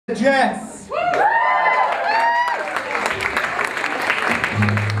Jess.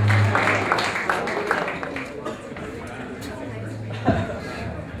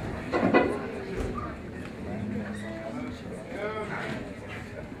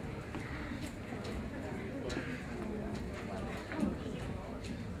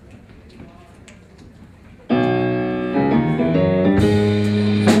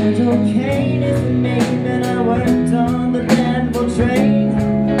 Cocaine is the name, and I worked on the Danville train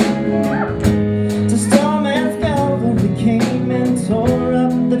to Starman's Galvin. We came and tore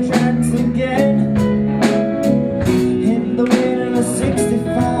up the tracks again. In the winter of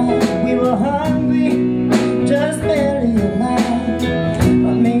 '65, we were hungry, just barely alive.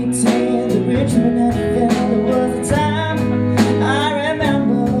 I maintained the Richmond FM. It was a time I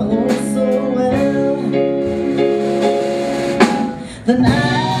remember oh so well. The night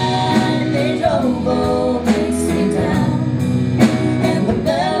old makes me down, and the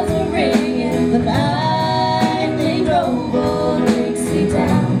bells were ringing. The night they drove on makes me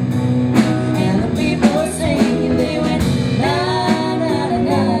down, and the people were singing. They went na na na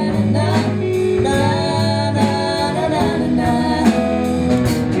na na na na na na.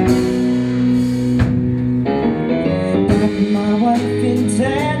 Back with my wife in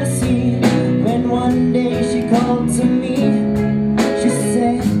Tennessee, when one day she called to me, she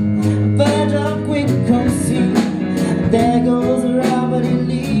said, "But quick, come see, there goes Robert E.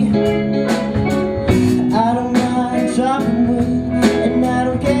 Lee. I don't mind shopping with, and I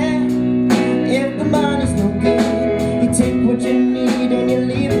don't care if the money's no good. You take what you need and you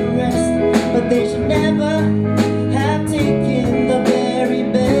leave the rest, but they should never have taken the very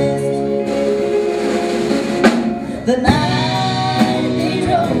best." The night they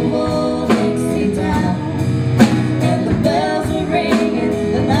drove on makes me down, and the bells were ringing.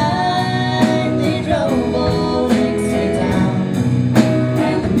 The night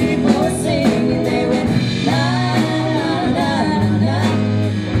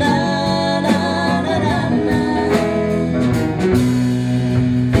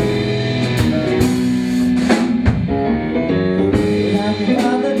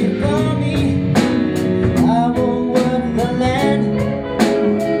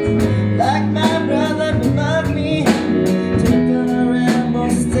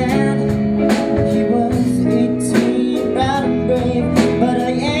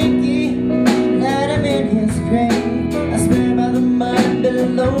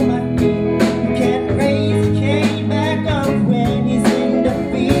below my feet, you can't raise a cane back up when he's in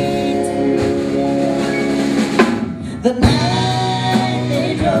defeat. The night they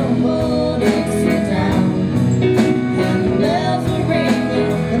drove on makes me down, and the bells were ringing.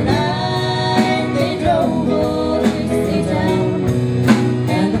 The night they drove on makes me down,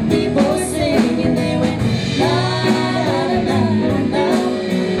 and the people were singing. They went la la la la la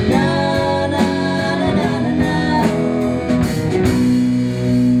la la la la.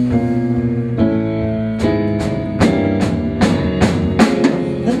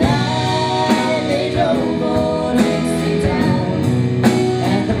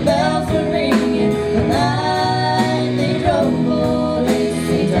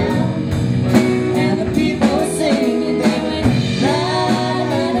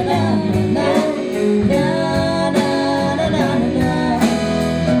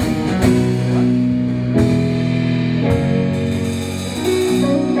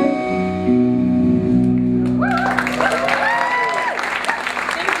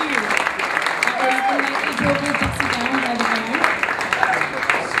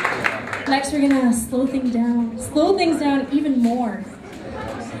 Next, we're gonna slow things down even more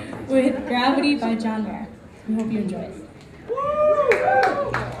with Gravity by John Mayer. We hope you enjoy it.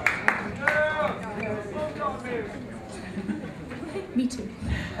 Me too.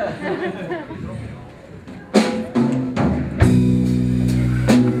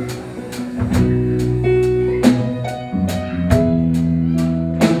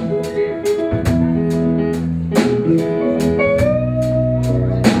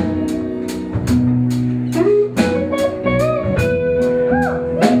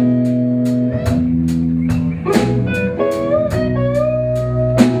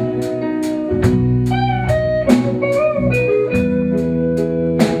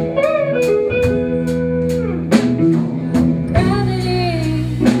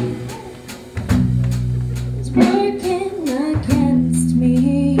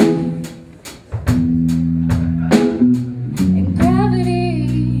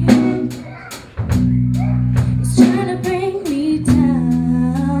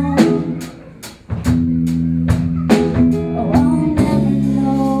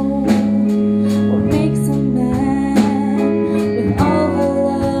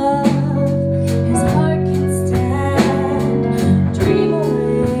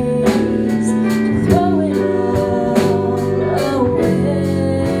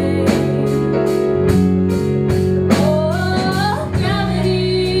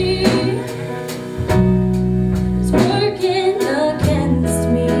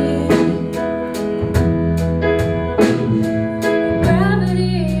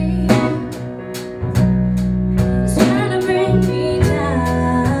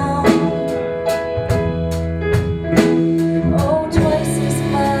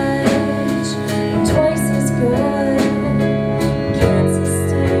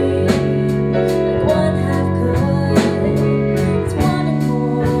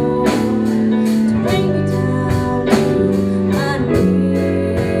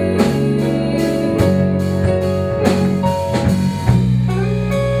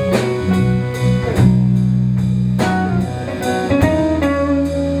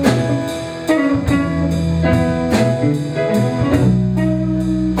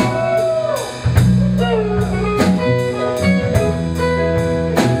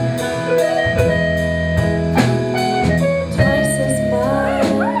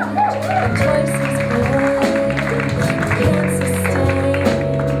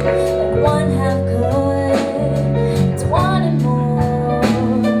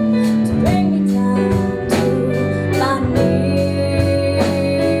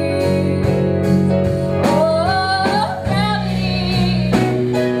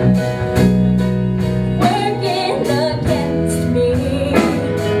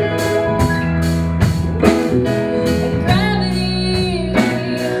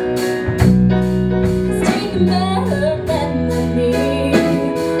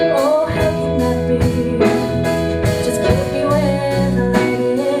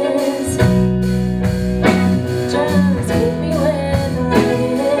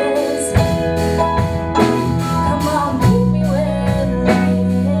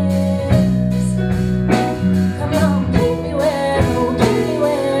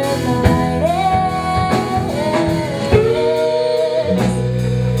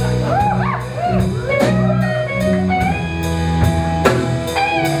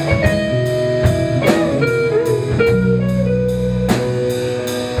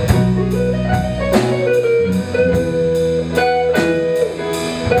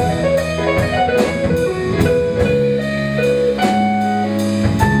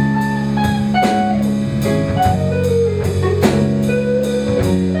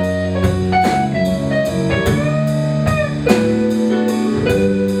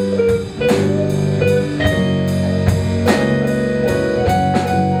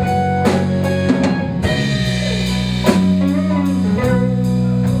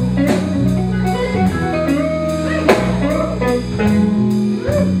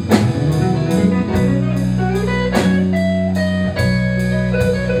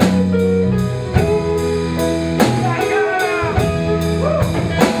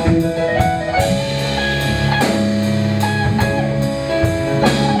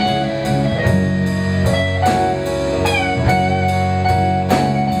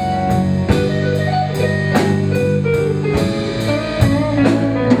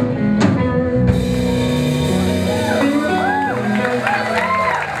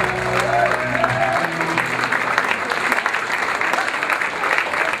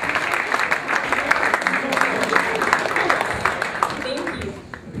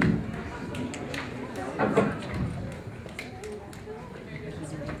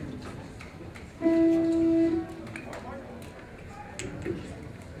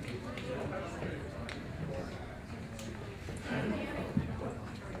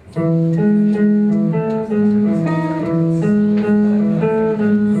 Thank